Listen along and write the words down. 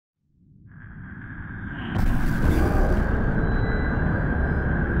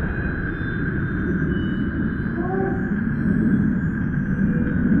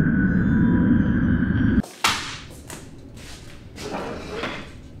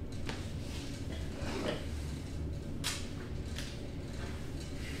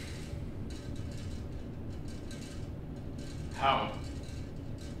How?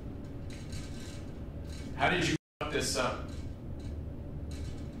 How did you fuck this up?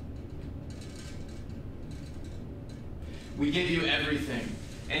 We give you everything,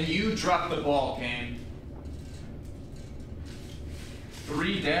 and you dropped the ball, Kane.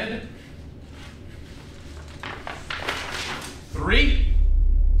 3 dead? 3?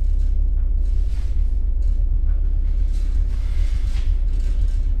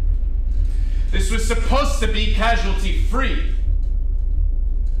 This was supposed to be casualty-free.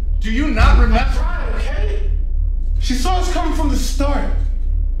 Do you not remember? I tried, okay? She saw us coming from the start.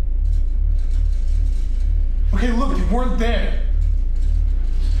 Okay, look, they weren't there.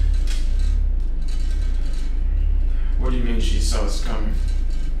 What do you mean she saw us coming?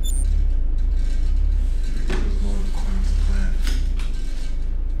 Everything was going according to plan.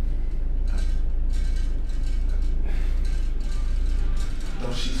 I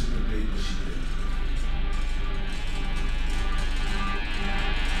thought she took a bait, but she didn't.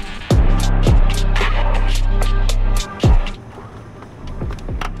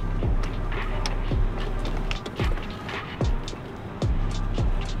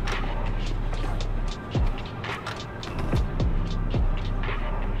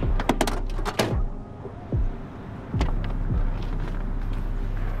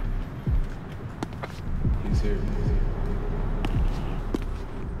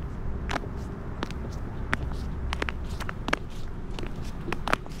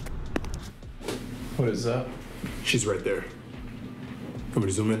 What is that? She's right there. Want me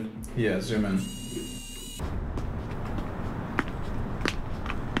to zoom in? Yeah, zoom in.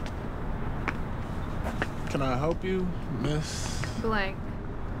 Can I help you, miss? Blank.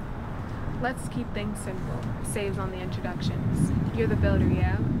 Let's keep things simple. Saves on the introductions. You're the builder,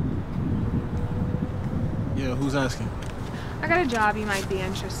 yeah? Yeah, who's asking? I got a job you might be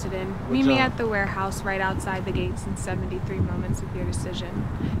interested in. Meet me at the warehouse right outside the gates in 73 moments with your decision.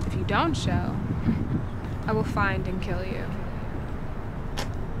 If you don't show, I will find and kill you.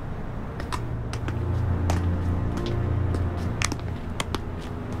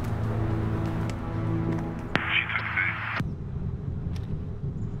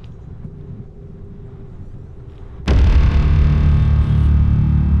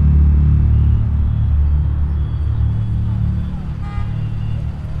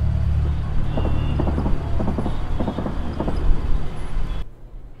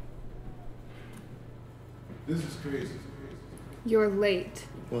 This is crazy. You're late.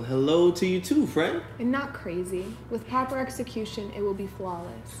 Well, hello to you too, friend. And not crazy. With proper execution, it will be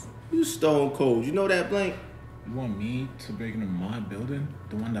flawless. You stone cold. You know that, Blank? You want me to break into my building?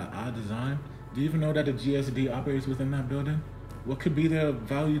 The one that I designed? Do you even know that the G.S.D operates within that building? What could be their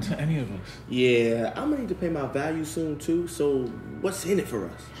value to any of us? Yeah, I'm gonna need to pay my value soon too, so what's in it for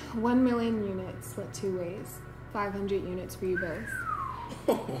us? 1 million units split 2 ways. 500 units for you both.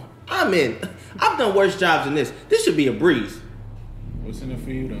 I'm in. I've done worse jobs than this. This should be a breeze. What's in it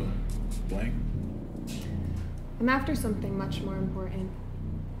for you, though? Blank? I'm after something much more important.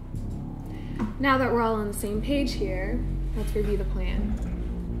 Now that we're all on the same page here, let's review the plan.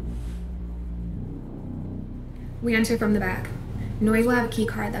 We enter from the back. Noise will have a key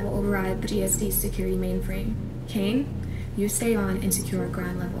card that will override the G.S.D security mainframe. Kane, you stay on and secure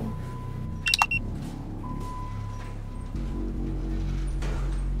ground level.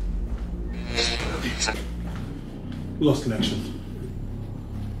 We lost connection.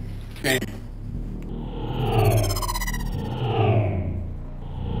 Okay.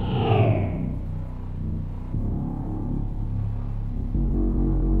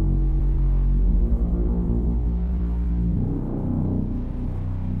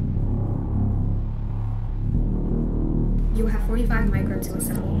 You will have 45 micro to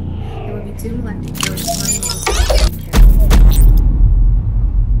assemble. There will be 2 molecular cores flying over.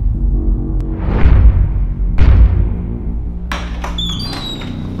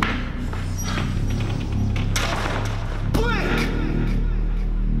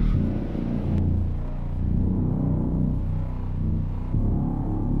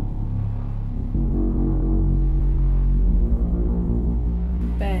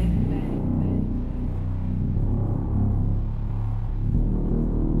 Bang.